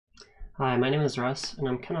Hi, my name is Russ, and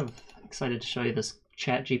I'm kind of excited to show you this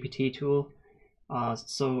ChatGPT tool.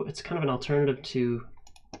 So it's kind of an alternative to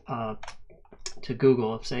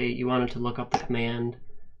Google. If, say, you wanted to look up the command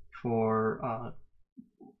for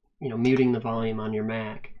muting the volume on your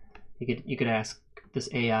Mac, you could ask this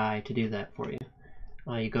AI to do that for you.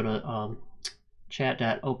 You go to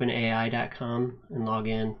chat.openai.com and log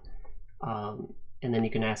in, and then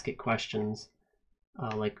you can ask it questions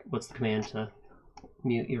like, what's the command to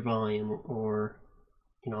mute your volume, or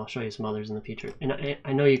I'll show you some others in the future. And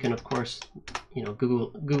I know you can, of course,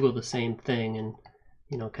 Google the same thing and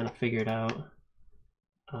kind of figure it out.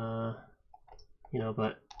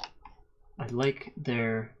 But I like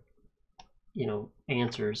their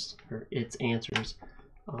answers, or its answers,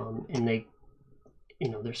 and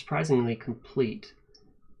they're surprisingly complete.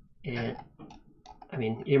 And I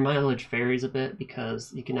mean, your mileage varies a bit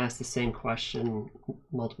because you can ask the same question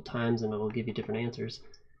multiple times and it'll give you different answers.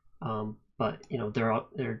 But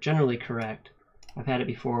they're generally correct. I've had it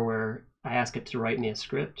before where I ask it to write me a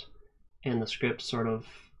script, and the script sort of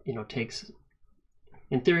takes.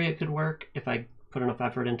 In theory, it could work if I put enough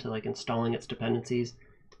effort into like installing its dependencies,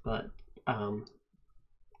 but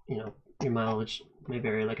your mileage may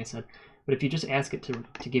vary, like I said. But if you just ask it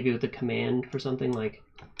to give you the command for something like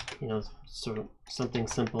sort of something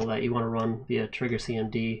simple that you want to run via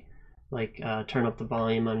TRIGGERcmd, like turn up the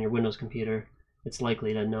volume on your Windows computer, it's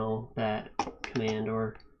likely to know that command.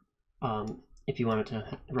 Or if you wanted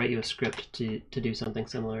to write you a script to do something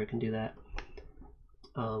similar, it can do that.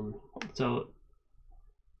 So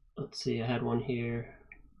let's see, I had one here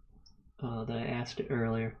that I asked it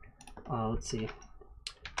earlier. Let's see,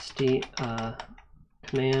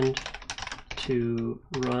 command to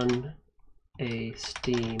run a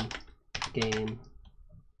Steam game.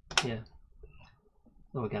 Yeah.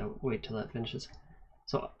 Oh, we gotta wait till that finishes.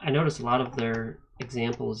 So I noticed a lot of their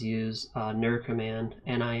examples use nircmd,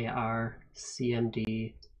 nircmd.exe.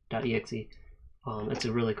 It's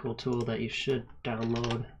a really cool tool that you should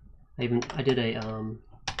download. I did a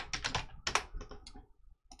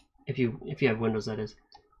if you have Windows, that is.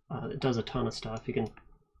 It does a ton of stuff. You can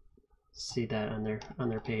see that on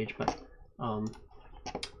their page, but on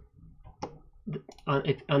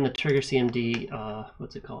the TRIGGERcmd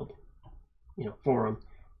what's it called, forum,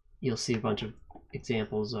 you'll see a bunch of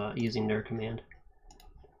examples using nircmd.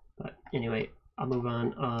 But anyway, I'll move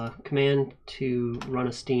on. Command to run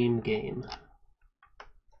a Steam game.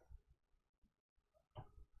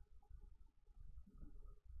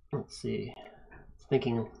 Let's see,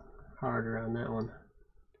 thinking harder on that one.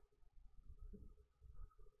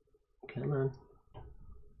 Come on,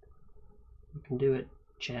 you can do it,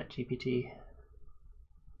 ChatGPT.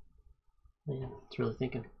 Man, it's really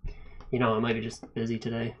thinking. I might be just busy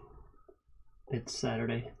today. It's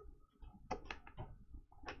Saturday.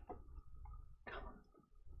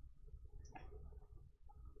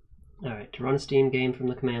 Alright, to run a Steam game from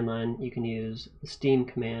the command line, you can use the Steam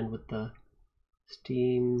command with the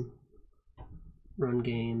Steam run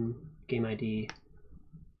game ID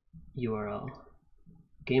URL.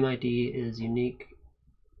 Game ID is unique.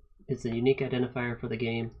 It's a unique identifier for the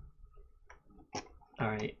game.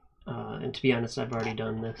 Alright, and to be honest, I've already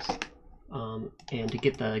done this. And to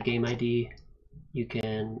get the game ID, you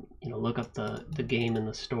can look up the game in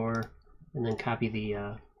the store and then copy the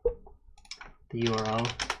URL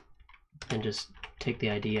and just take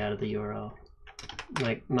the ID out of the URL.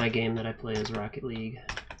 Like my game that I play is Rocket League.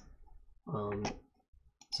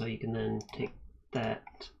 So you can then take that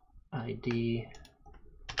ID.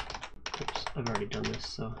 Oops, I've already done this,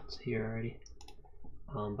 so it's here already.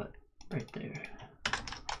 But right there,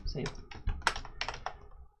 same.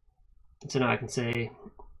 And so now I can say,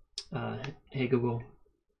 hey Google,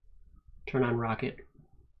 turn on Rocket,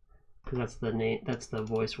 because that's the name, that's the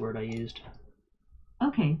voice word I used.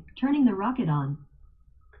 Okay, turning the rocket on.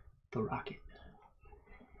 The Rocket.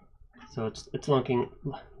 So it's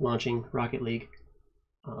launching Rocket League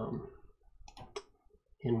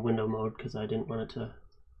in window mode because I didn't want it to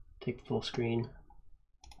take the full screen.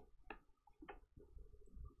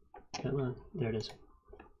 Come on, there it is.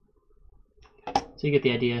 So you get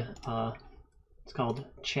the idea. It's called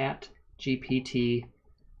ChatGPT.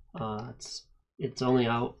 It's only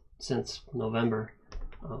out since November.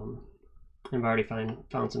 I've already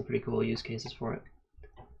found some pretty cool use cases for it.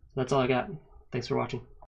 So that's all I got. Thanks for watching.